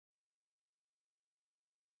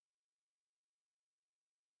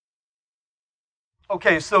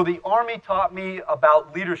Okay, so the Army taught me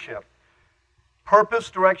about leadership. Purpose,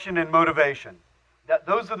 direction, and motivation.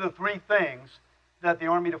 Those are the three things that the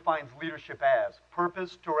Army defines leadership as.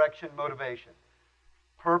 Purpose, direction, motivation.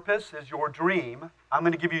 Purpose is your dream. I'm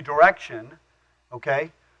going to give you direction,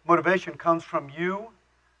 okay? Motivation comes from you,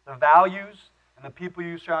 the values, and the people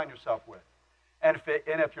you surround yourself with. And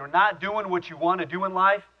if you're not doing what you want to do in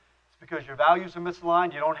life, it's because your values are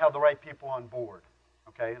misaligned, you don't have the right people on board,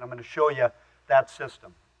 okay? And I'm going to show you that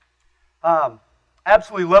system.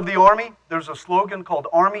 Absolutely love the Army. There's a slogan called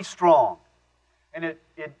Army Strong. And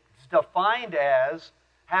it's defined as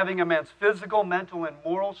having immense physical, mental, and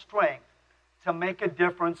moral strength to make a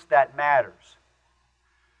difference that matters.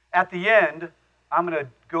 At the end, I'm going to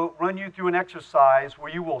go run you through an exercise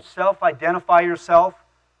where you will self-identify yourself.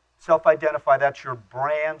 Self-identify, that's your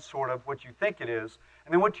brand, sort of, what you think it is.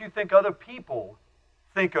 And then what you think other people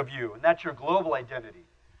think of you, and that's your global identity.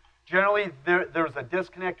 Generally, there's a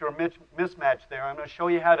disconnect or a mismatch there. I'm going to show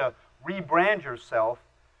you how to rebrand yourself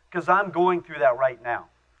because I'm going through that right now.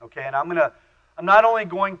 Okay, and I'm not only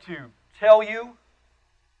going to tell you,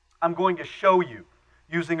 I'm going to show you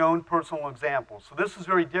using own personal examples. So this is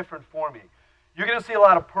very different for me. You're going to see a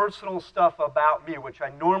lot of personal stuff about me, which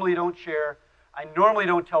I normally don't share. I normally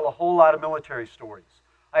don't tell a whole lot of military stories.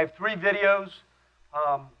 I have 3 videos.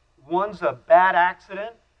 One's a bad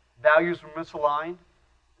accident. Values were misaligned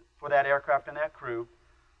for that aircraft and that crew.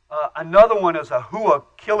 Another one is a HUA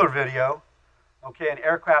killer video. Okay, an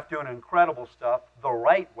aircraft doing incredible stuff the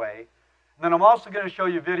right way. And then I'm also going to show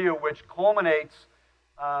you a video which culminates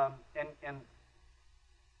and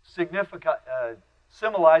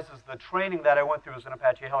symbolizes the training that I went through as an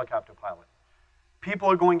Apache helicopter pilot.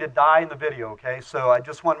 People are going to die in the video, okay? So I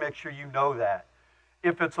just want to make sure you know that.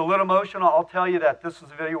 If it's a little emotional, I'll tell you that this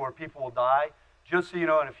is a video where people will die, just so you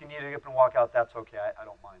know, and if you need to get up and walk out, that's okay. I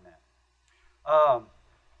don't mind that.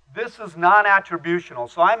 This is non-attributional,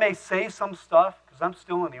 so I may say some stuff, because I'm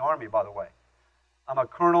still in the Army, by the way. I'm a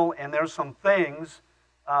colonel, and there's some things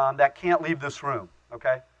that can't leave this room,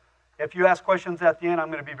 okay? If you ask questions at the end, I'm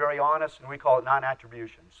going to be very honest, and we call it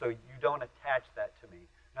non-attribution, so you don't attach that to me.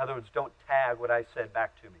 In other words, don't tag what I said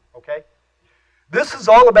back to me, okay? This is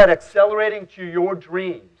all about accelerating to your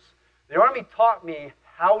dreams. The Army taught me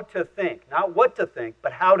how to think, not what to think,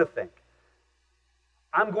 but how to think.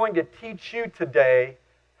 I'm going to teach you today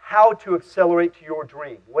how to accelerate to your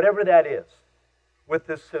dream, whatever that is, with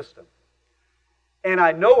this system. And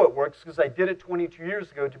I know it works because I did it 22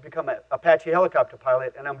 years ago to become an Apache helicopter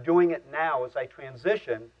pilot, and I'm doing it now as I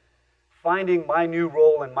transition, finding my new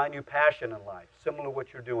role and my new passion in life, similar to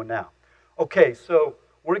what you're doing now. Okay, so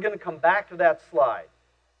we're going to come back to that slide.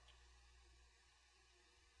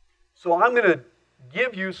 So I'm going to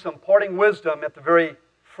give you some parting wisdom at the very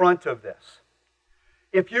front of this.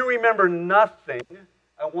 If you remember nothing,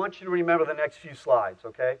 I want you to remember the next few slides,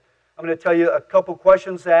 okay? I'm going to tell you a couple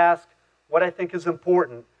questions to ask, what I think is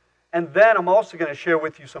important, and then I'm also going to share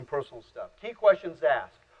with you some personal stuff. Key questions to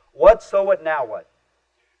ask. What, so what, now what?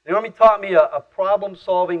 The Army taught me a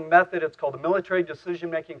problem-solving method. It's called the military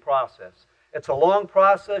decision-making process. It's a long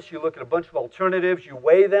process. You look at a bunch of alternatives, you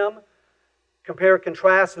weigh them, compare,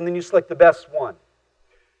 contrast, and then you select the best one.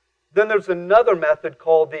 Then there's another method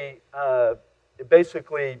called the,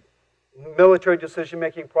 basically, military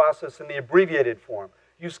decision-making process in the abbreviated form.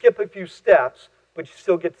 You skip a few steps, but you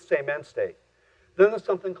still get the same end state. Then there's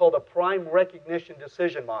something called a prime recognition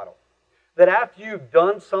decision model. That after you've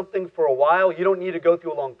done something for a while, you don't need to go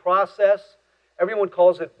through a long process. Everyone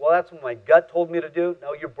calls it, well, that's what my gut told me to do.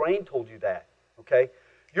 No, your brain told you that, okay?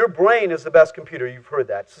 Your brain is the best computer. You've heard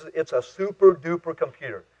that. It's a super-duper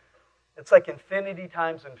computer. It's like infinity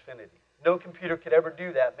times infinity. No computer could ever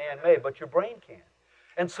do that, man-made, but your brain can.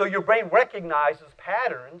 And so your brain recognizes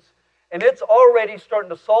patterns, and it's already starting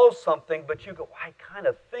to solve something, but you go, well, I kind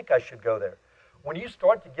of think I should go there. When you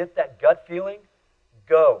start to get that gut feeling,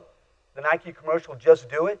 go. The Nike commercial, just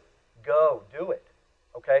do it, go, do it,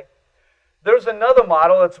 okay? There's another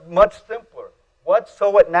model that's much simpler. What, so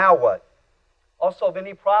what, now what? I'll solve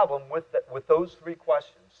any problem with those 3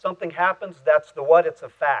 questions. Something happens, that's the what, it's a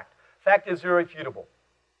fact. Fact is irrefutable.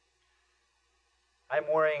 I'm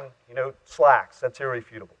wearing, slacks, that's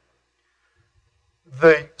irrefutable.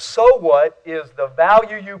 The so what is the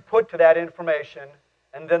value you put to that information,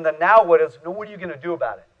 and then the now what is, what are you going to do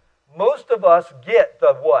about it? Most of us get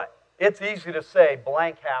the what. It's easy to say,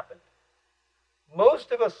 blank happened.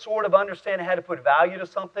 Most of us sort of understand how to put value to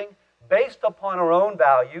something based upon our own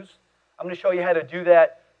values. I'm going to show you how to do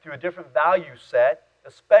that through a different value set,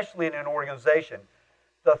 especially in an organization.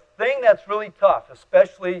 The thing that's really tough,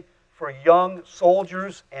 especially for young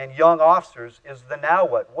soldiers and young officers, is the now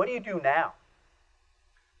what. What do you do now?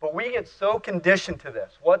 But we get so conditioned to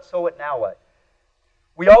this. What, so what, now what?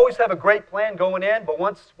 We always have a great plan going in, but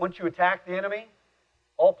once you attack the enemy,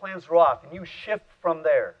 all plans are off, and you shift from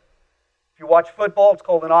there. If you watch football, it's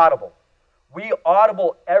called an audible. We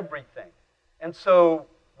audible everything. And so,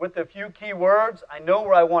 with a few key words, I know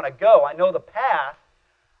where I want to go. I know the path.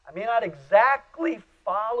 I may not exactly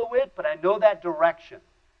follow it, but I know that direction.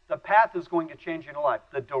 The path is going to change your life.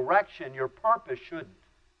 The direction, your purpose shouldn't.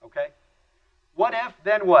 Okay? What if,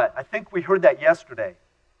 then what? I think we heard that yesterday.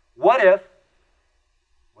 What if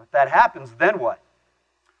that happens, then what?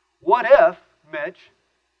 What if, Mitch,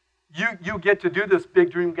 you get to do this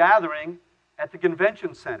big dream gathering at the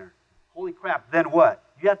convention center? Holy crap, then what?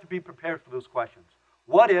 You have to be prepared for those questions.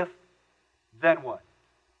 What if, then what?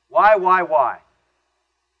 Why?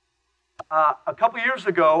 A couple years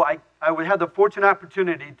ago, I had the fortunate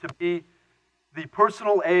opportunity to be the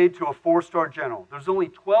personal aide to a 4-star general. There's only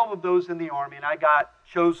 12 of those in the Army, and I got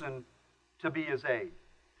chosen to be his aide.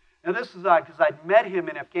 Now this is odd, because I'd met him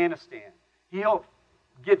in Afghanistan. He helped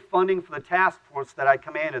get funding for the task force that I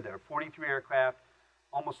commanded there, 43 aircraft,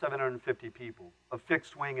 almost 750 people, of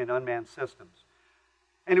fixed-wing and unmanned systems.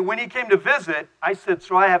 And when he came to visit, I said,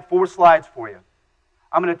 sir, I have 4 slides for you.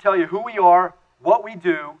 I'm going to tell you who we are, what we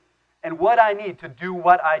do, and what I need to do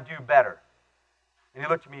what I do better. And he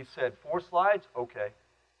looked at me and said, 4 slides? Okay.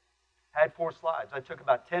 I had 4 slides. I took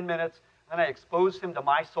about 10 minutes, and I exposed him to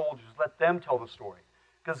my soldiers, let them tell the story,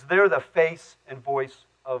 because they're the face and voice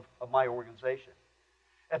of my organization.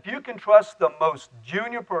 If you can trust the most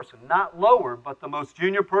junior person, not lower, but the most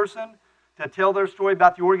junior person to tell their story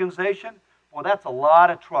about the organization, well, that's a lot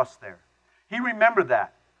of trust there. He remembered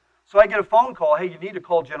that. So I get a phone call, hey, you need to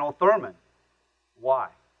call General Thurman. Why?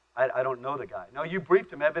 I don't know the guy. No, you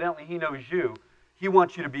briefed him. Evidently, he knows you. He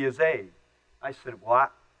wants you to be his aide. I said,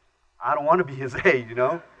 well, I don't want to be his aide, you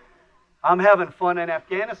know. I'm having fun in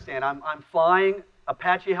Afghanistan. I'm flying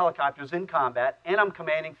Apache helicopters in combat, and I'm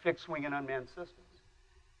commanding fixed-wing and unmanned systems.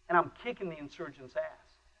 And I'm kicking the insurgents'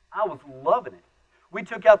 ass. I was loving it. We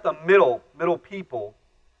took out the middle people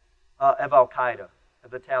of Al-Qaeda,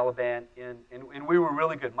 of the Taliban, and we were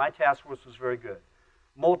really good. My task force was very good.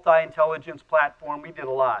 Multi-intelligence platform, we did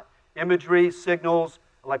a lot. Imagery, signals,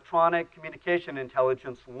 electronic communication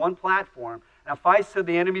intelligence, one platform. And if I said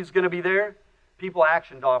the enemy's going to be there, people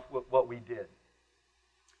actioned off what we did.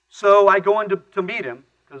 So I go in to meet him,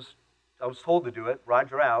 because I was told to do it,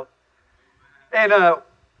 Roger out. And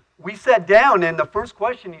we sat down, and the first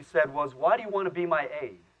question he said was, why do you want to be my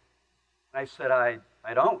aide? And I said, I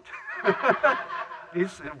don't. He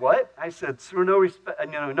said, what? I said, sir,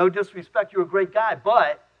 no disrespect, you're a great guy,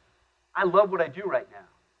 but I love what I do right now.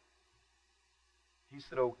 He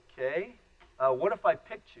said, okay, what if I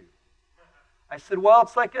picked you? I said, well,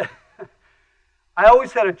 it's like I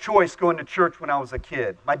always had a choice going to church when I was a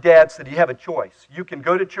kid. My dad said, you have a choice. You can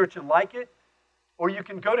go to church and like it, or you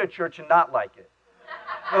can go to church and not like it.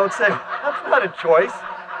 I would say, that's not a choice.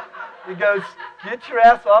 He goes, get your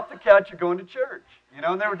ass off the couch, you're going to church. You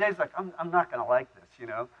know, and there were days like, I'm not going to like this, you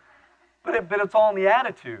know. But it's all in the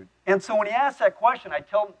attitude. And so when he asked that question, I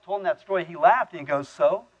told him that story. He laughed, and he goes,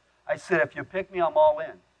 so? I said, if you pick me, I'm all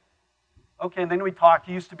in. Okay, and then we talked.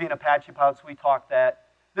 He used to be an Apache pilot, so we talked that.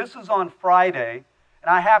 This is on Friday, and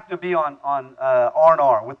I happen to be on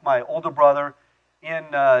R&R with my older brother in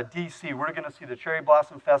D.C. We're going to see the Cherry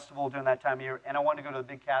Blossom Festival during that time of year, and I wanted to go to the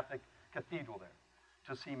big Catholic cathedral there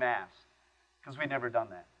to see Mass, because we'd never done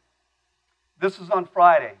that. This is on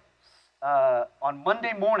Friday. On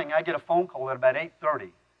Monday morning, I get a phone call at about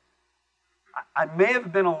 8:30. I may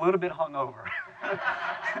have been a little bit hungover,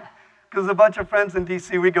 because a bunch of friends in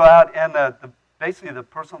D.C., we go out, and basically the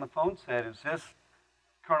person on the phone said, is this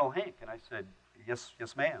Colonel Hinck? And I said, yes,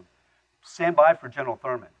 ma'am. Stand by for General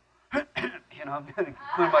Thurman. You know, I'm going to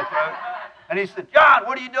clear my throat. And he said, John,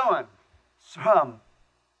 what are you doing? So,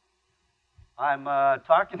 I'm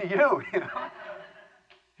talking to you, you know.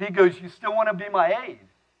 He goes, you still want to be my aide?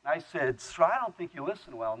 And I said, sir, I don't think you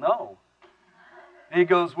listen well. No. And he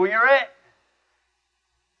goes, well, you're it.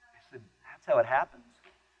 I said, that's how it happens?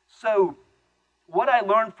 So what I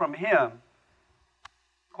learned from him,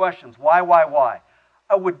 questions, why?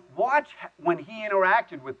 I would watch when he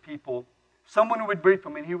interacted with people, someone would brief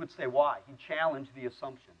him and he would say, why? He'd challenge the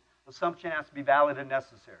assumption. Assumption has to be valid and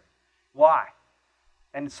necessary. Why?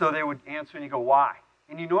 And so they would answer and you go, why?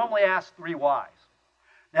 And you normally ask 3 whys.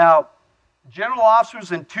 Now, general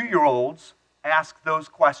officers and 2-year-olds ask those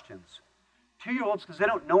questions. 2-year-olds, because they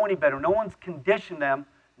don't know any better. No one's conditioned them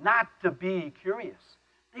not to be curious.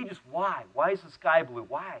 They just, why? Why is the sky blue?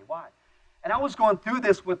 Why? And I was going through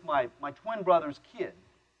this with my twin brother's kid.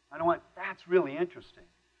 And I went, that's really interesting.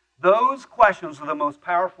 Those questions are the most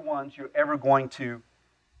powerful ones you're ever going to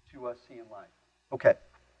see in life. Okay.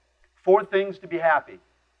 4 things to be happy.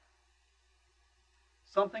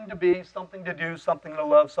 Something to be, something to do, something to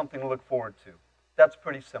love, something to look forward to. That's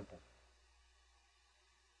pretty simple.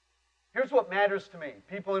 Here's what matters to me.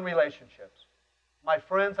 People in relationships. My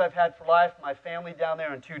friends I've had for life, my family down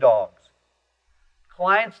there, and 2 dogs.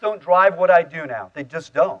 Clients don't drive what I do now. They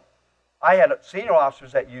just don't. I had senior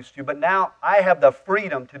officers that used to, but now I have the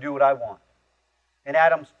freedom to do what I want. And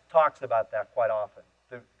Adam talks about that quite often,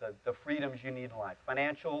 the freedoms you need in life.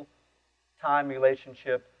 Financial, time,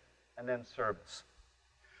 relationship, and then service.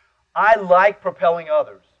 I like propelling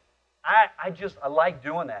others. I like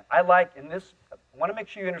doing that. I want to make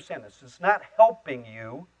sure you understand this. It's not helping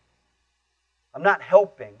you. I'm not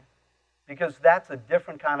helping because that's a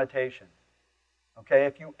different connotation. Okay,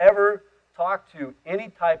 if you ever talk to any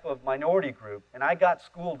type of minority group, and I got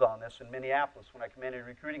schooled on this in Minneapolis when I commanded a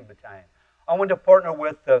recruiting battalion. I wanted to partner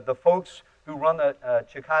with the folks who run the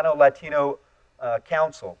Chicano Latino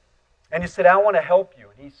Council. And he said, I want to help you.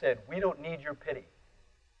 And he said, we don't need your pity.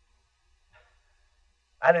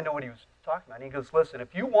 I didn't know what he was talking about. And he goes, listen,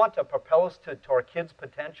 if you want to propel us to our kids'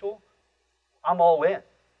 potential, I'm all in.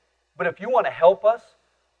 But if you want to help us,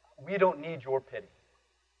 we don't need your pity.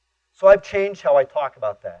 So I've changed how I talk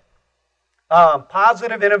about that.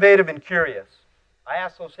 Positive, innovative, and curious. I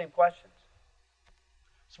ask those same questions.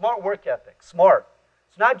 Smart work ethic. Smart.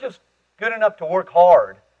 It's not just good enough to work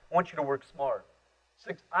hard. I want you to work smart.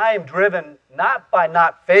 6, I am driven not by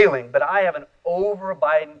not failing, but I have an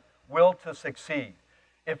overabiding will to succeed.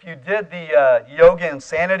 If you did the yoga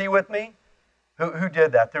insanity with me, who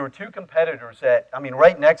did that? There were 2 competitors that,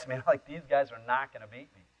 right next to me. I'm like, these guys are not going to beat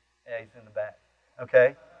me. Yeah, he's in the back.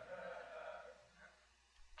 Okay?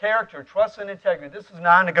 Character, trust, and integrity. This is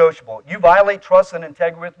non-negotiable. You violate trust and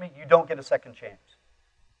integrity with me, you don't get a second chance.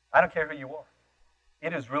 I don't care who you are.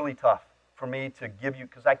 It is really tough for me to give you,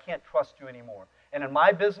 because I can't trust you anymore. And in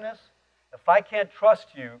my business, if I can't trust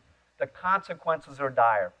you, the consequences are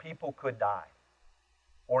dire. People could die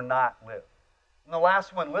or not live. And the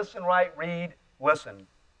last one, listen, write, read, listen.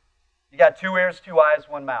 You got 2 ears, 2 eyes,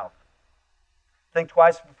 1 mouth. Think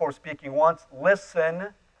twice before speaking once. Listen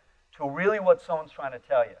to really what someone's trying to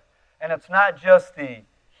tell you. And it's not just the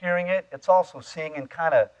hearing it, it's also seeing and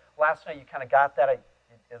last night you kind of got that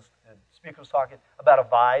as the speaker was talking about a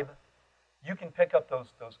vibe. You can pick up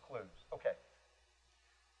those clues. Okay.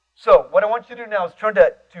 So what I want you to do now is turn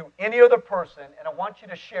to any other person, and I want you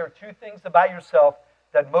to share 2 things about yourself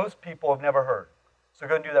that most people have never heard. So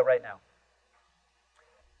go and do that right now.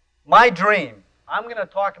 My dream. I'm going to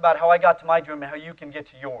talk about how I got to my dream and how you can get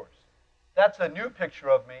to yours. That's a new picture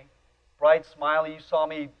of me. Bright, smiley. You saw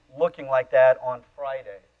me looking like that on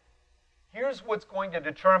Friday. Here's what's going to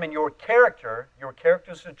determine your character. Your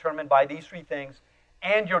character is determined by these 3 things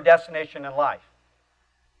and your destination in life.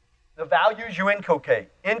 The values you inculcate.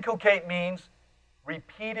 Inculcate means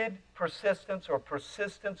repeated persistence or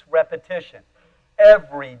persistence repetition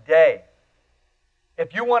every day.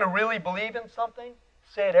 If you want to really believe in something,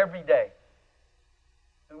 say it every day.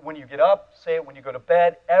 When you get up, say it when you go to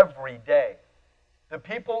bed, every day. The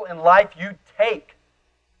people in life you take,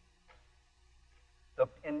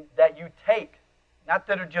 not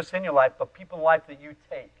that are just in your life, but people in life that you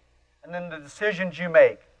take. And then the decisions you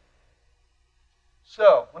make.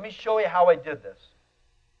 So, let me show you how I did this.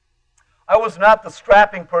 I was not the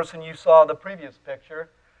strapping person you saw in the previous picture.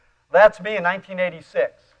 That's me in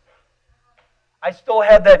 1986. I still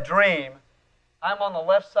had that dream. I'm on the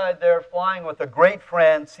left side there flying with a great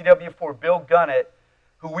friend, CW4 Bill Gunnett,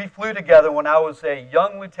 who we flew together when I was a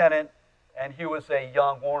young lieutenant and he was a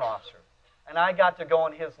young warrant officer. And I got to go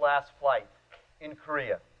on his last flight in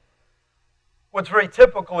Korea. What's very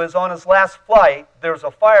typical is on his last flight, there's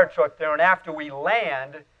a fire truck there, and after we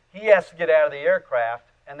land, he has to get out of the aircraft,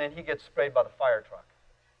 and then he gets sprayed by the fire truck.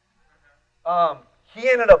 He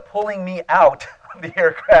ended up pulling me out of the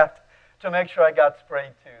aircraft to make sure I got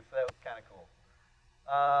sprayed too, so that was kind of cool.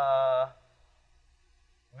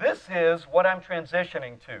 This is what I'm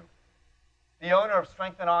transitioning to. The owner of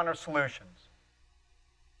Strength and Honor Solutions.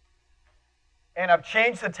 And I've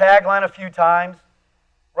changed the tagline a few times.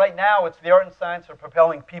 Right now, it's the art and science of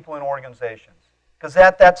propelling people and organizations. Because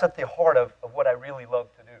that's at the heart of what I really love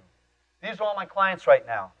to do. These are all my clients right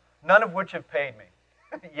now, none of which have paid me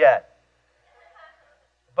yet.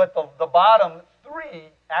 But the bottom 3,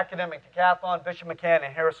 Academic Decathlon, Bishop-McCann,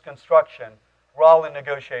 and Harris Construction, we're all in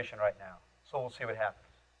negotiation right now. So we'll see what happens.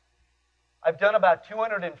 I've done about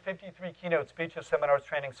 253 keynote speeches, seminars,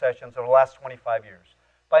 training sessions over the last 25 years.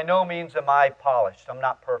 By no means am I polished. I'm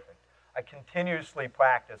not perfect. I continuously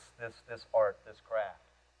practice this art, this craft.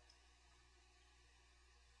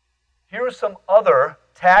 Here are some other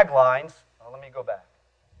taglines. Let me go back.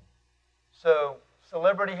 So,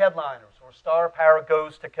 celebrity headliners or star power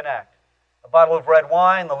goes to connect. A bottle of red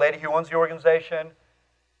wine, the lady who owns the organization,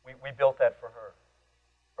 we built that for her.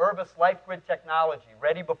 Urbis LifeGrid technology,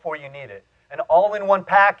 ready before you need it. An all-in-one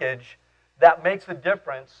package that makes a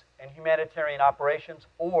difference in humanitarian operations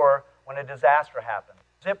or when a disaster happens.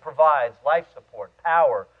 It provides life support,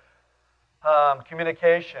 power,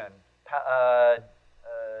 communication,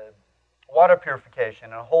 water purification,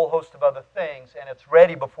 and a whole host of other things, and it's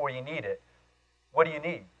ready before you need it. What do you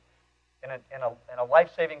need? In a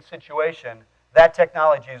life-saving situation, that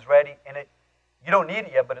technology is ready, and you don't need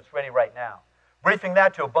it yet, but it's ready right now. Briefing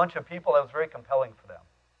that to a bunch of people, that was very compelling for them.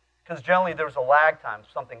 Because generally there's a lag time.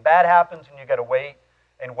 Something bad happens, and you got to wait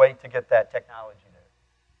to get that technology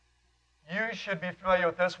there. You should be familiar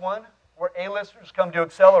with this one, where A-listers come to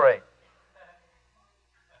accelerate.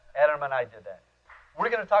 Adam and I did that. We're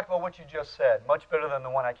going to talk about what you just said, much better than the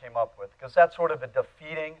one I came up with, because that's sort of a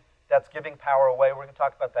defeating, that's giving power away. We're going to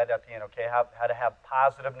talk about that at the end, okay, how to have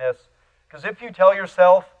positiveness. Because if you tell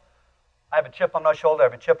yourself, I have a chip on my shoulder, I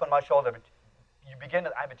have a chip on my shoulder, you begin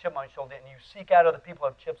to, I have a chip on my shoulder, and you seek out other people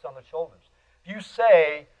who have chips on their shoulders. If you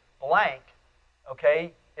say blank,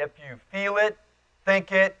 okay, if you feel it,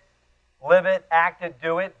 think it, live it, act it,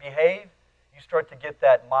 do it, behave, you start to get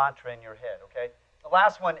that mantra in your head, okay? The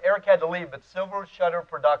last one, Eric had to leave, but Silver Shutter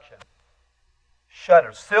Production.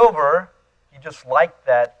 Shutter. Silver, he just liked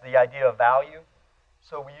that, the idea of value.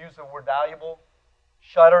 So we use the word valuable.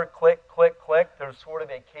 Shutter, click, click, click. There's sort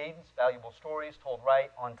of a cadence, valuable stories told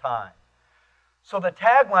right on time. So the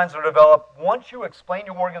taglines are developed once you explain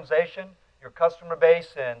your organization, your customer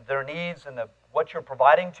base, and their needs, and what you're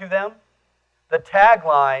providing to them. The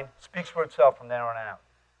tagline speaks for itself from there on out.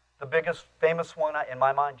 The biggest famous one in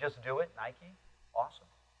my mind, just do it, Nike. Awesome.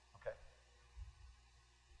 Okay.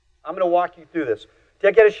 I'm going to walk you through this.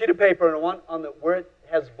 Take out a sheet of paper and where it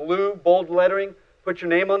has blue, bold lettering, put your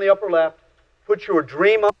name on the upper left, put your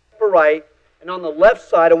dream on the upper right, and on the left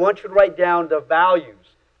side, I want you to write down the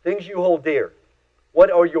values, things you hold dear.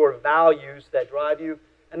 What are your values that drive you?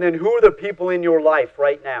 And then who are the people in your life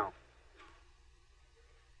right now?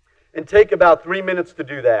 And take about 3 minutes to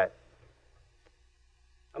do that.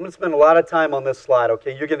 I'm going to spend a lot of time on this slide,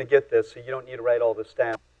 okay? You're going to get this, so you don't need to write all this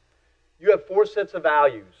down. You have 4 sets of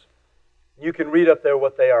values. You can read up there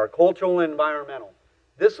what they are. Cultural and environmental.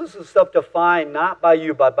 This is the stuff defined not by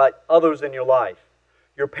you, but by others in your life.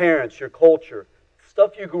 Your parents, your culture,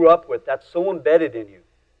 stuff you grew up with, that's so embedded in you.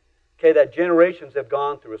 Okay, that generations have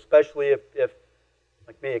gone through, especially if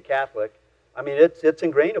like me, a Catholic. I mean, it's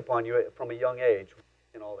ingrained upon you from a young age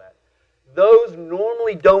and all that. Those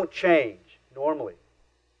normally don't change, normally.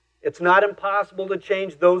 It's not impossible to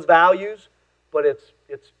change those values, but it's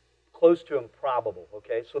close to improbable,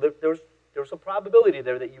 okay? So there's a probability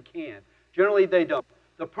there that you can. Generally, they don't.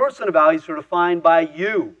 The personal values are defined by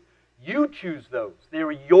you. You choose those.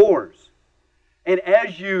 They're yours. And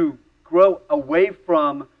as you grow away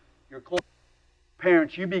from your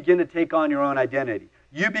parents, you begin to take on your own identity.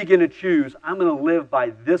 You begin to choose, I'm going to live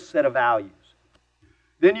by this set of values.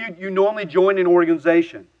 Then you normally join an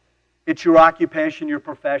organization. It's your occupation, your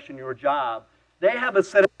profession, your job. They have a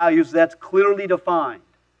set of values that's clearly defined,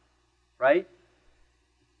 right?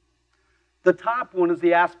 The top one is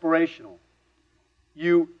the aspirational.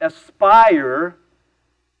 You aspire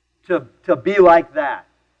to be like that,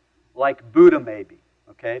 like Buddha maybe,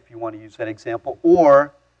 okay, if you want to use that example.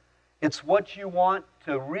 Or it's what you want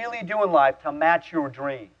to really do in life to match your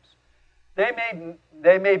dreams.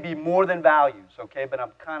 They may be more than values, okay, but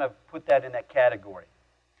I'm kind of put that in that category.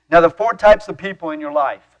 Now, the 4 types of people in your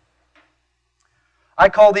life. I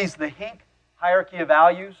call these the Hinck hierarchy of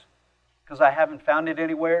values because I haven't found it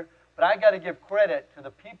anywhere. But I got to give credit to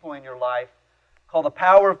the people in your life called The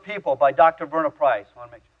Power of People by Dr. Verna Price. I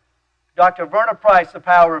want to make sure. Dr. Verna Price, The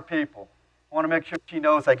Power of People. I want to make sure she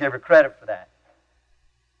knows I give her credit for that.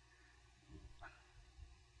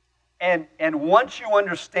 And once you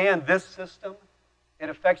understand this system, it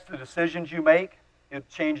affects the decisions you make. It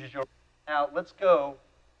changes your... Now, let's go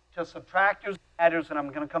to subtractors and adders, and I'm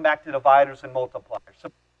going to come back to dividers and multipliers.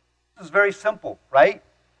 So this is very simple, right?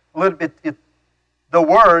 The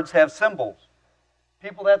words have symbols.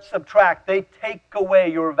 People that subtract, they take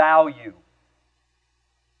away your value.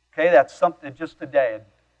 Okay, that's something just a day.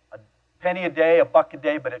 A penny a day, a buck a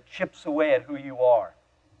day, but it chips away at who you are.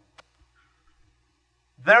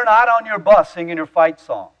 They're not on your bus singing your fight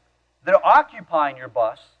song. They're occupying your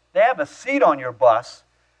bus. They have a seat on your bus.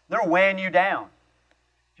 They're weighing you down.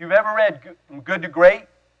 If you've ever read Good to Great,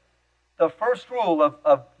 the first rule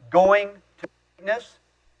of going to greatness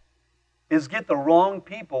is get the wrong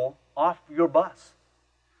people off your bus.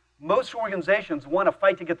 Most organizations want to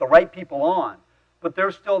fight to get the right people on, but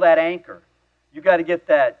there's still that anchor. You got to get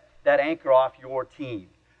that anchor off your team.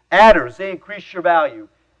 Adders, they increase your value.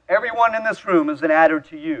 Everyone in this room is an adder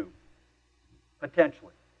to you,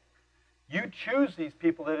 potentially. You choose these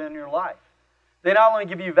people that are in your life. They not only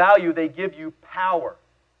give you value, they give you power.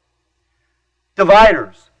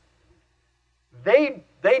 Dividers, they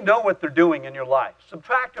know what they're doing in your life.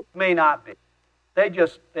 Subtractors may not be.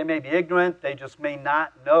 They may be ignorant, they just may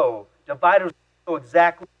not know. Dividers know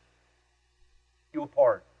exactly you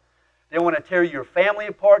apart. They want to tear your family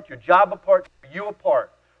apart, your job apart, you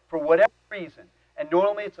apart, for whatever reason. And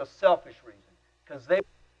normally it's a selfish reason, because they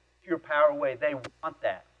take your power away. They want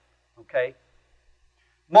that. Okay?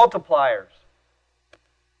 Multipliers.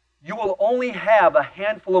 You will only have a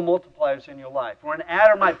handful of multipliers in your life. Where an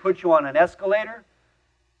adder might put you on an escalator,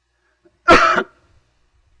 the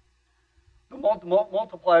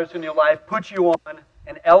multipliers in your life put you on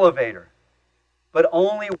an elevator. But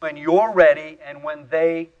only when you're ready and when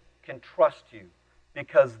they can trust you.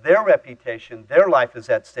 Because their reputation, their life is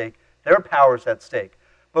at stake, their power is at stake.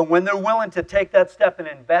 But when they're willing to take that step and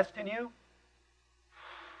invest in you,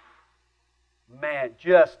 man,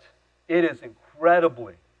 it is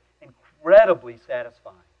incredibly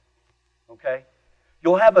satisfying. Okay?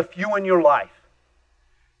 You'll have a few in your life.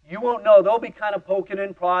 You won't know. They'll be kind of poking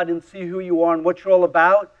and prod and see who you are and what you're all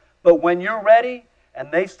about. But when you're ready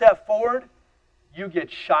and they step forward, you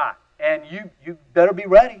get shot. And you better be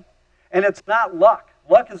ready. And it's not luck.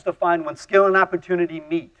 Luck is defined when skill and opportunity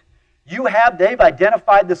meet. They've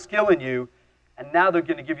identified the skill in you, and now they're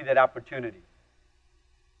going to give you that opportunity.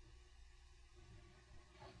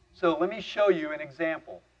 So let me show you an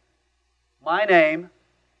example. My name,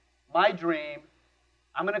 my dream.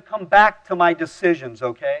 I'm going to come back to my decisions,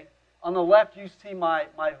 okay? On the left, you see my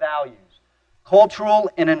values. Cultural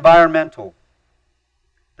and environmental.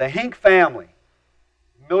 The Hinck family.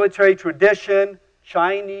 Military tradition,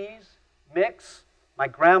 Chinese, mix. My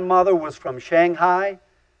grandmother was from Shanghai.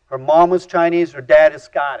 Her mom was Chinese. Her dad is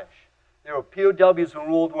Scottish. They were POWs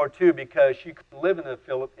in World War II because she couldn't live in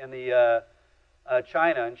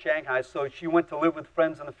China and Shanghai, so she went to live with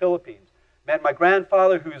friends in the Philippines. Met my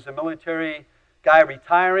grandfather, who's a military guy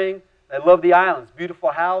retiring. They loved the islands.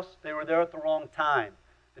 Beautiful house. They were there at the wrong time.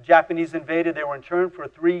 The Japanese invaded. They were interned for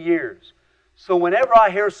 3 years. So whenever I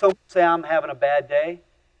hear someone say I'm having a bad day,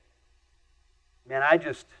 man,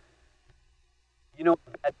 you know what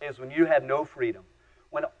a bad day is when you have no freedom.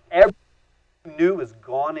 When everything you knew is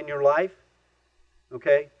gone in your life,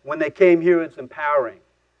 okay? When they came here, it's empowering.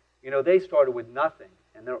 You know, they started with nothing.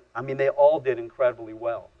 And they all did incredibly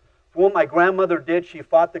well. For what my grandmother did, she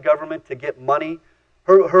fought the government to get money.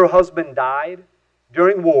 Her husband died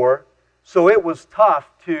during war, so it was tough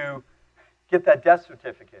to get that death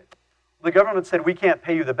certificate. The government said, we can't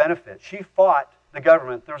pay you the benefit. She fought the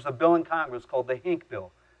government. There's a bill in Congress called the Hinck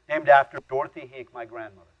Bill, named after Dorothy Hinck, my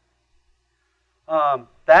grandmother.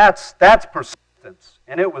 That's persistence,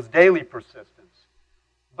 and it was daily persistence.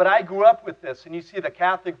 But I grew up with this, and you see the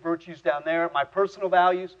Catholic virtues down there, my personal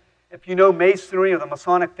values. If you know Masonry or the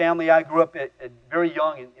Masonic family, I grew up very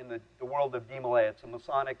young in the world of DMLA. It's a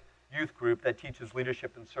Masonic youth group that teaches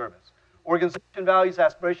leadership and service. Organization values,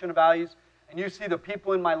 aspiration values, and you see the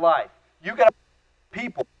people in my life. You got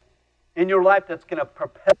people in your life that's going to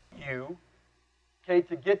propel you, okay,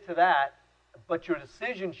 to get to that. But your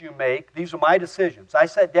decisions you make, these are my decisions. I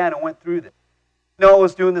sat down and went through this. I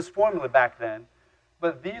was doing this formula back then,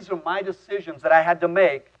 but these are my decisions that I had to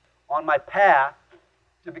make on my path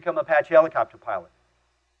to become an Apache helicopter pilot.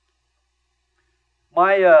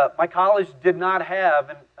 My college did not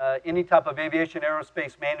have any type of aviation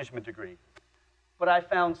aerospace management degree. But I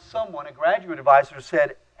found someone, a graduate advisor,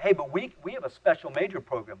 said, hey, but we have a special major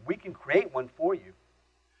program. We can create one for you.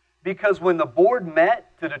 Because when the board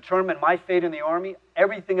met to determine my fate in the Army,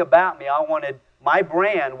 everything about me, my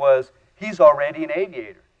brand was, he's already an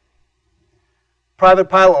aviator. Private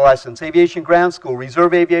pilot license, aviation ground school,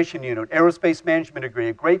 reserve aviation unit, aerospace management degree,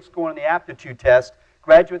 a great score on the aptitude test,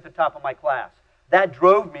 graduate at the top of my class. That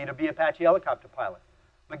drove me to be an Apache helicopter pilot.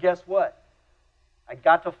 But guess what? I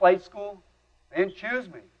got to flight school. They didn't choose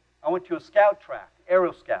me. I went to a scout track,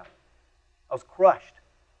 Aero Scout. I was crushed.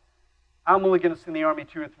 I'm only going to stay in the Army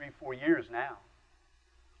 2 or 3, 4 years now.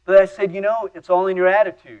 But I said, it's all in your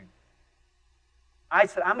attitude. I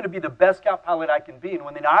said, I'm going to be the best scout pilot I can be, and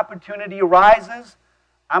when the opportunity arises,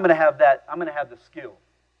 I'm going to have the skill.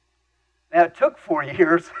 Now, it took 4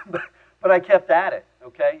 years, but I kept at it,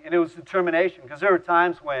 okay? And it was determination, because there were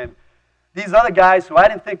times when these other guys who I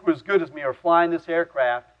didn't think were as good as me are flying this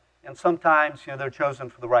aircraft, and sometimes, they're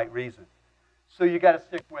chosen for the right reason. So you got to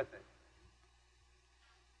stick with it.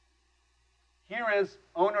 Here is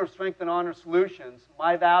owner of Strength and Honor Solutions.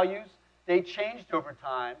 My values, they changed over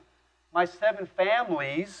time. My 7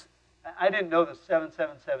 families, I didn't know the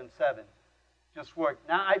 7777 just worked.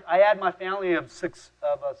 Now I add my family of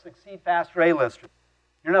Succeed Faster A-listers.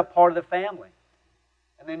 You're not part of the family.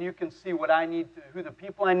 And then you can see what I need to, who the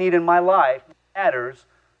people I need in my life matters.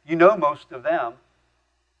 You know most of them.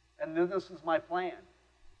 And then this is my plan.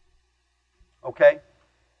 Okay?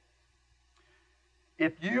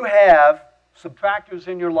 If you have subtractors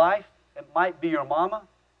in your life, it might be your mama.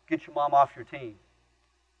 Get your mom off your team.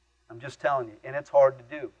 I'm just telling you. And it's hard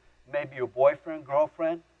to do. Maybe your boyfriend,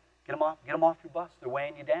 girlfriend. Get them off your bus. They're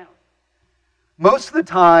weighing you down. Most of the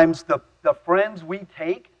times, the friends we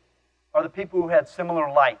take are the people who had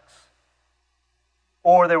similar likes.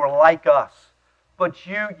 Or they were like us. But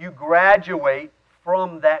you graduate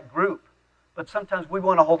from that group. But sometimes we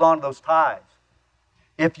want to hold on to those ties.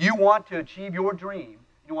 If you want to achieve your dream,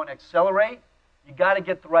 you want to accelerate, you got to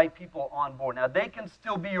get the right people on board. Now, they can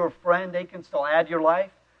still be your friend. They can still add to your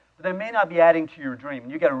life. But they may not be adding to your dream.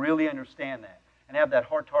 And you've got to really understand that and have that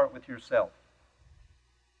heart-to-heart with yourself.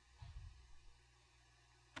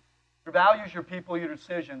 Your values, your people, your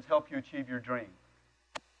decisions help you achieve your dream.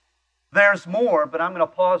 There's more, but I'm going to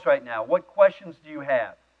pause right now. What questions do you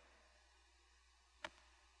have?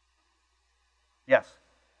 Yes.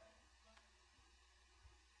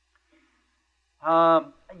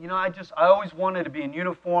 You know, I always wanted to be in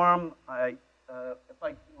uniform.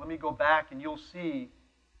 Let me go back and you'll see.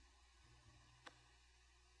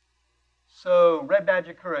 So, Red Badge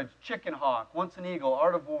of Courage, Chicken Hawk, Once an Eagle,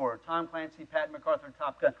 Art of War, Tom Clancy, Pat MacArthur,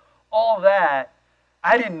 Top Gun, all that.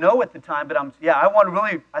 I didn't know at the time, but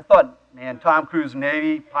I thought, man, Tom Cruise,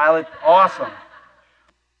 Navy, pilot, awesome.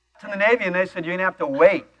 To the Navy, and they said, you're going to have to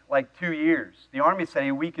wait like 2 years. The Army said,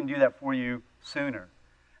 hey, we can do that for you sooner.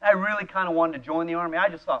 And I really kind of wanted to join the Army. I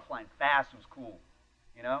just thought flying fast was cool,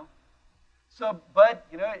 you know? So, but,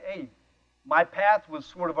 you know, hey, my path was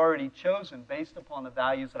sort of already chosen based upon the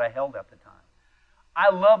values that I held at the time. I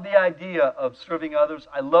love the idea of serving others.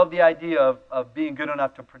 I love the idea of being good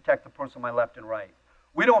enough to protect the person on my left and right.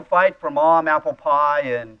 We don't fight for mom, apple pie,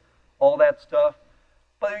 and all that stuff.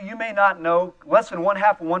 But you may not know, less than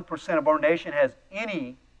 0.5% of our nation has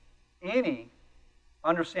any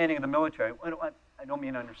understanding of the military. I don't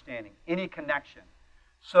mean understanding, any connection.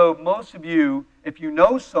 So most of you, if you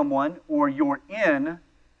know someone or you're in,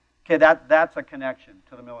 okay, that's a connection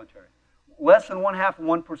to the military. Less than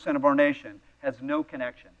 0.5% of our nation has no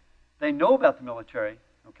connection. They know about the military,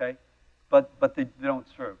 okay, but they don't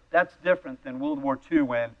serve. That's different than World War II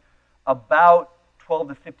when about 12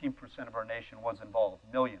 to 15% of our nation was involved,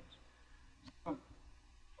 millions.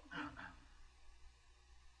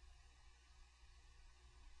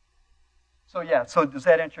 So yeah, so does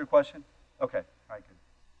that answer your question? Okay, all right, good.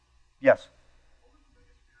 Yes? What was the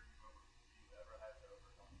biggest fear you ever had to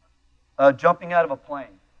overcome? Jumping out of a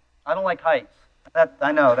plane. I don't like heights.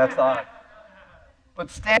 I know, that's odd.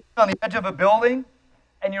 But standing on the edge of a building,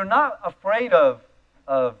 and you're not afraid of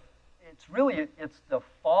it's the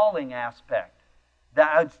falling aspect that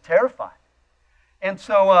I was terrified. And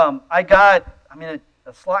so a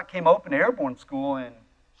slot came open at airborne school, and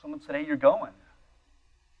someone said, hey, you're going.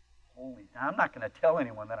 Now, I'm not going to tell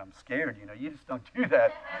anyone that I'm scared. You know, you just don't do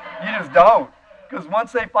that. You just don't. Because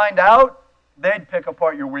once they find out, they'd pick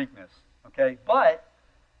apart your weakness. Okay? But,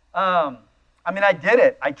 I did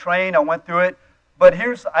it. I trained. I went through it. But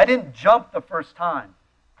I didn't jump the first time.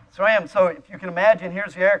 So if you can imagine,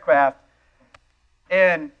 here's the aircraft.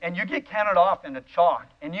 And you get counted off into chalk.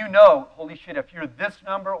 And you know, holy shit, if you're this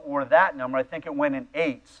number or that number, I think it went in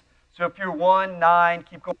 8s. So if you're 1, 9,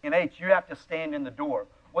 keep going in 8s, you have to stand in the door.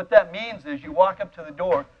 What that means is you walk up to the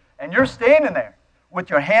door, and you're standing there with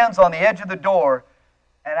your hands on the edge of the door.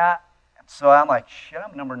 And so I'm like, shit,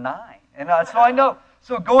 I'm number 9. And so I know.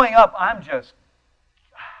 So going up, I'm just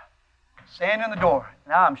standing in the door.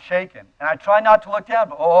 Now I'm shaking. And I try not to look down,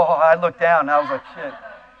 but I looked down, and I was like, shit.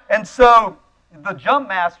 And so the jump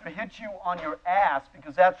master hits you on your ass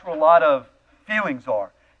because that's where a lot of feelings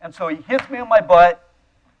are. And so he hits me on my butt,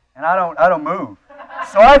 and I don't move.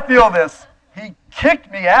 So I feel this. He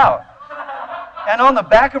kicked me out. And on the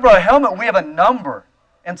back of our helmet, we have a number.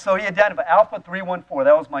 And so he identified Alpha 314.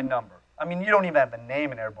 That was my number. I mean, you don't even have a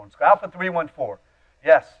name in airborne school. Alpha 314.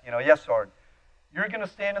 Yes, yes, Sergeant. You're going to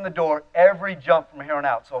stand in the door every jump from here on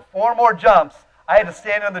out. So 4 more jumps, I had to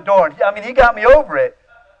stand in the door. And he got me over it.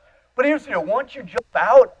 But here's the deal. Once you jump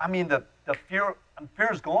out, the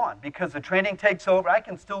fear's gone because the training takes over. I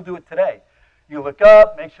can still do it today. You look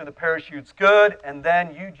up, make sure the parachute's good, and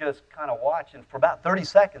then you just kind of watch. And for about 30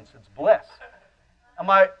 seconds, it's bliss. Am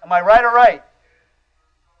I right or right?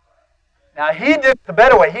 Now, he did the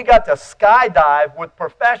better way. He got to skydive with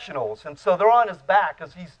professionals, and so they're on his back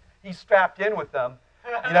because he's strapped in with them,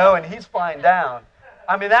 you know, and he's flying down.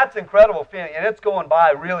 I mean, that's an incredible feeling, and it's going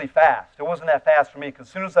by really fast. It wasn't that fast for me because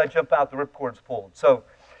as soon as I jump out, the ripcord's pulled. So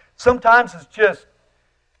sometimes it's just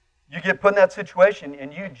you get put in that situation,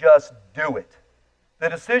 and you just do it. The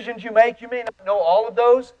decisions you may not know all of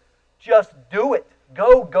those. Just do it.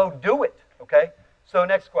 Go do it, okay? So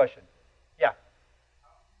next question. Yeah.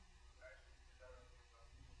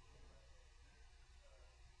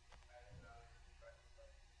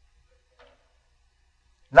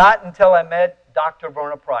 Not until I met Dr.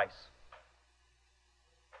 Verna Price.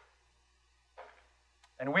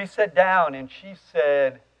 And we sat down, and she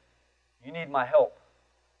said, "You need my help."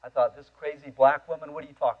 I thought, this crazy black woman, what are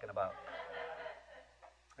you talking about?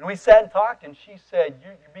 And we sat and talked, and she said,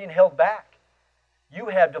 you're being held back. You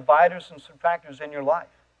have dividers and subtractors in your life.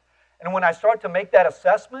 And when I start to make that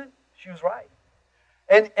assessment, she was right.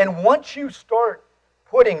 And once you start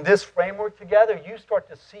putting this framework together, you start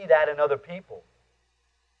to see that in other people.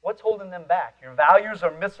 What's holding them back? Your values are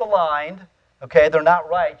misaligned. Okay, they're not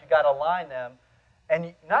right. You got to align them.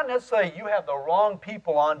 And not necessarily you have the wrong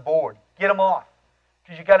people on board. Get them off.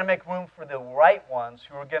 Because you got to make room for the right ones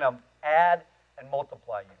who are going to add and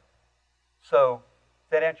multiply you. So,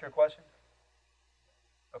 does that answer your question?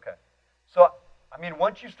 Okay. So, I mean,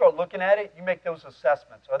 once you start looking at it, you make those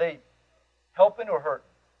assessments. Are they helping or hurting?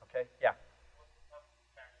 Okay, yeah.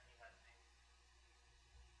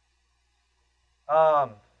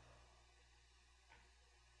 Man,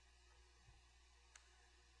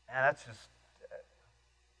 that's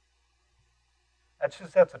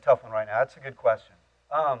a tough one right now. That's a good question.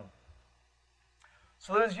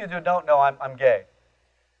 So those of you who don't know, I'm gay.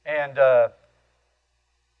 And I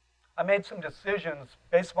made some decisions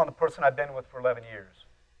based upon the person I've been with for 11 years.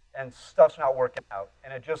 And stuff's not working out.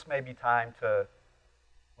 And it just may be time to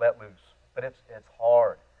let loose. But it's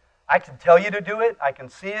hard. I can tell you to do it. I can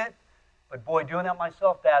see it. But boy, doing that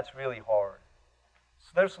myself, that's really hard.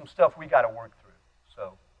 So there's some stuff we got to work through.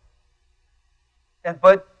 So,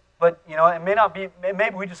 but you know, it may not be.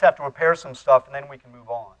 Maybe we just have to repair some stuff, and then we can move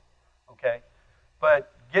on. Okay,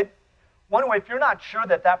 but one way. If you're not sure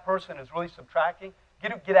that that person is really subtracting,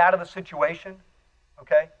 get out of the situation.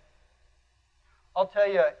 Okay. I'll tell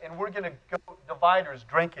you, and we're going to go dividers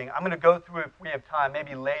drinking. I'm going to go through, if we have time,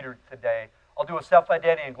 maybe later today. I'll do a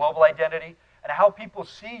self-identity and global identity, and how people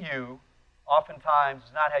see you oftentimes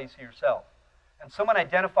is not how you see yourself. And someone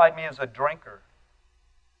identified me as a drinker.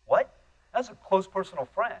 What? That's a close personal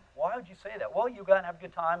friend. Why would you say that? Well, you go out and have a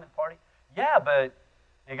good time and party. Yeah, but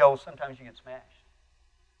you go, well, sometimes you get smashed.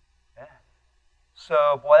 Yeah.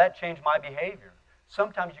 So, boy, that changed my behavior.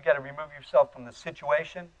 Sometimes you got to remove yourself from the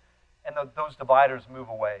situation, and those dividers move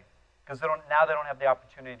away. Because now they don't have the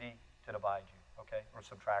opportunity to divide you, okay, or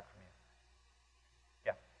subtract from you.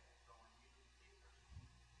 Yeah.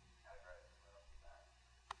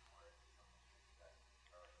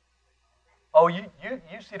 Oh, you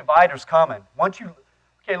see dividers coming.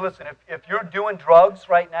 Okay, listen, if you're doing drugs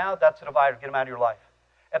right now, that's a divider. Get them out of your life.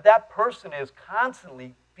 If that person is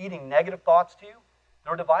constantly feeding negative thoughts to you,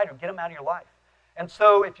 they're a divider. Get them out of your life. And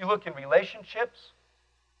so if you look in relationships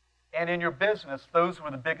and in your business, those are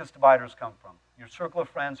where the biggest dividers come from. Your circle of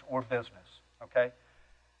friends or business, okay?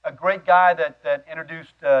 A great guy that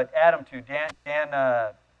introduced Adam to, Dan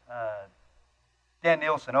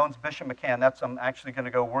Nielsen, owns Bishop-McCann. I'm actually going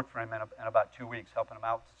to go work for him in about 2 weeks, helping him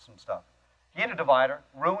out with some stuff. He had a divider,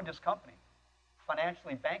 ruined his company,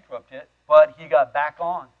 financially bankrupted it, but he got back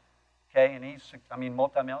on, okay? And he's,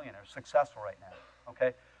 multimillionaire, successful right now,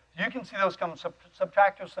 okay? So you can see those come.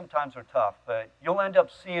 Subtractors sometimes are tough, but you'll end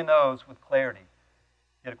up seeing those with clarity.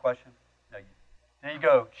 You had a question? No. There you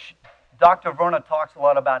go. Dr. Verna talks a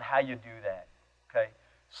lot about how you do that, okay?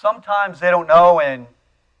 Sometimes they don't know, and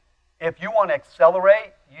if you want to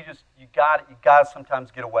accelerate, you got to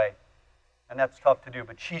sometimes get away. And that's tough to do,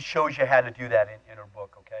 but she shows you how to do that in her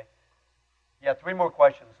book, okay? Yeah, 3 more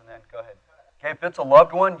questions, and then go ahead. Okay, if it's a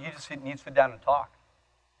loved one, you just need to sit down and talk.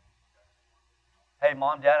 Hey,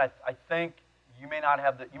 Mom, Dad, I think you may not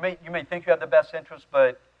have you may think you have the best interest,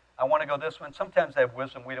 but I want to go this one. Sometimes they have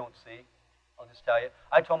wisdom we don't see. I'll just tell you.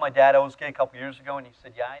 I told my dad I was gay a couple years ago, and he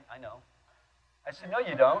said, yeah, I know. I said, no,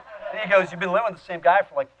 you don't. And he goes, you've been living with the same guy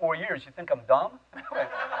for like 4 years. You think I'm dumb?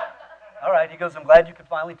 All right. He goes, I'm glad you could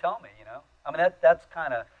finally tell me, you know. I mean, that's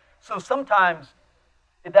kind of, so sometimes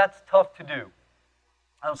that's tough to do.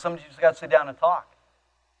 Sometimes you just got to sit down and talk.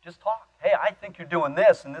 Just talk. Hey, I think you're doing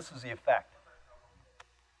this, and this is the effect.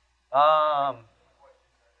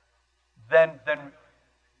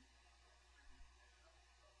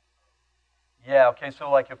 Yeah, okay, so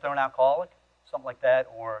like if they're an alcoholic, something like that,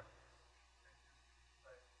 or...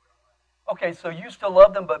 Okay, so you still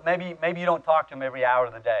love them, but maybe you don't talk to them every hour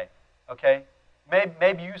of the day, okay?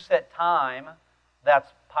 Maybe you set time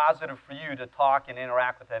that's positive for you to talk and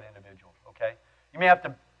interact with that individual, okay? You may have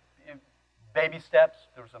to, baby steps.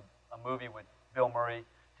 There was a movie with Bill Murray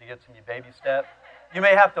to get some baby step. You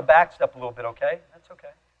may have to backstep a little bit, okay? That's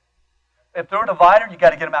okay. If they're a divider, you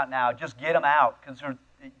got to get them out now. Just get them out because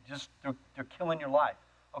they're killing your life.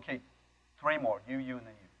 Okay, 3 more. You, and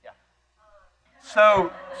then you. Yeah.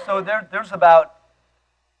 So there's about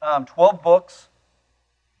 12 books.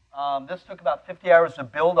 This took about 50 hours to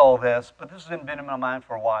build all this, but this has been in my mind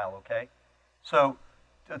for a while, okay? So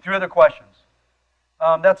 3 other questions.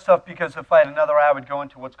 That's tough because if I had another hour, I would go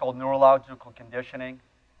into what's called neurological conditioning,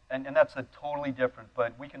 and that's a totally different,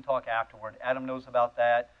 but we can talk afterward. Adam knows about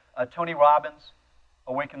that. Tony Robbins,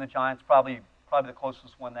 Awaken the Giants, probably the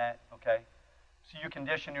closest one that, okay? So you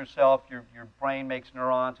condition yourself, your brain makes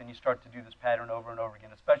neurons, and you start to do this pattern over and over again,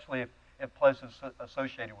 especially if pleasure is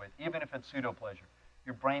associated with, even if it's pseudo-pleasure.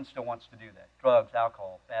 Your brain still wants to do that. Drugs,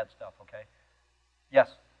 alcohol, bad stuff, okay?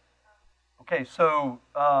 Yes? Okay, so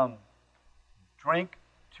drink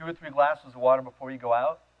 2 or 3 glasses of water before you go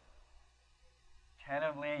out.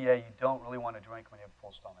 Tentatively, yeah, you don't really want to drink when you have a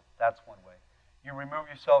full stomach. That's one way. You remove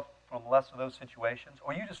yourself from less of those situations,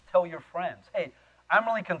 or you just tell your friends, hey, I'm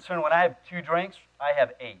really concerned when I have 2 drinks, I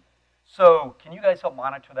have 8. So can you guys help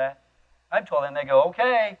monitor that? I told them, they go,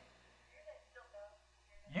 okay.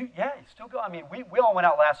 You still go. I mean, we all went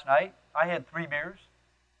out last night. I had 3 beers.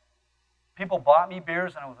 People bought me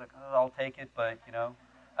beers, and I was like, oh, I'll take it, but, you know,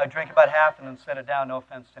 I drink about half and then set it down. No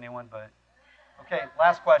offense to anyone, but. Okay,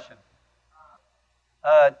 last question.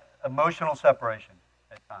 Emotional separation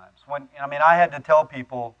at times. I had to tell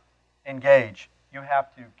people, engage. You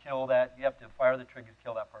have to kill that. You have to fire the trigger to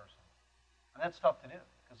kill that person. And that's tough to do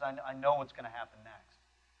because I know what's going to happen next.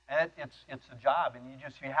 And it's a job, and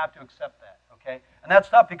you have to accept that, okay? And that's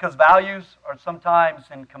tough because values are sometimes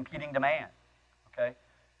in competing demand, okay?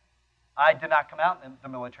 I did not come out in the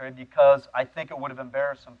military because I think it would have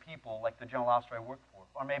embarrassed some people like the general officer I worked for,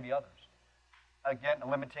 or maybe others. Again, a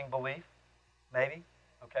limiting belief, maybe,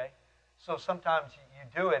 okay? So sometimes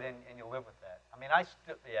you do it and you live with that. I mean,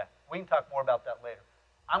 we can talk more about that later.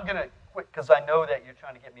 I'm going to quit because I know that you're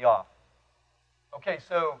trying to get me off. Okay,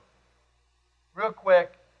 so real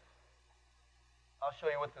quick, I'll show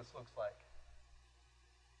you what this looks like.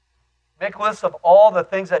 Make a list of all the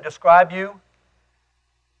things that describe you.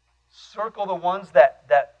 Circle the ones that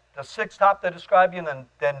the 6 top that describe you, and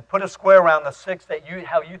then put a square around the 6 that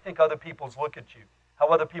how you think other people look at you, how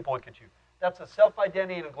other people look at you. That's a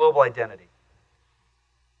self-identity and a global identity.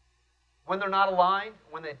 When they're not aligned,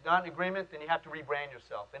 when they're not in agreement, then you have to rebrand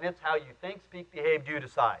yourself. And it's how you think, speak, behave, do,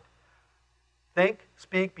 decide. Think,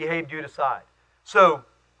 speak, behave, do, decide. So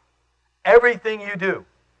everything you do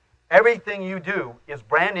is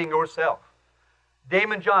branding yourself.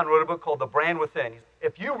 Damon John wrote a book called The Brand Within.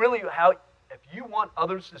 If you want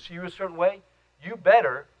others to see you a certain way, you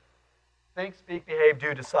better think, speak, behave,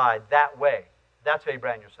 do, decide that way. That's how you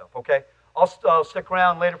brand yourself, okay? I'll stick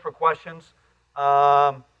around later for questions.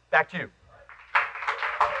 Back to you.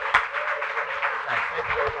 Thank you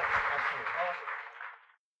very much.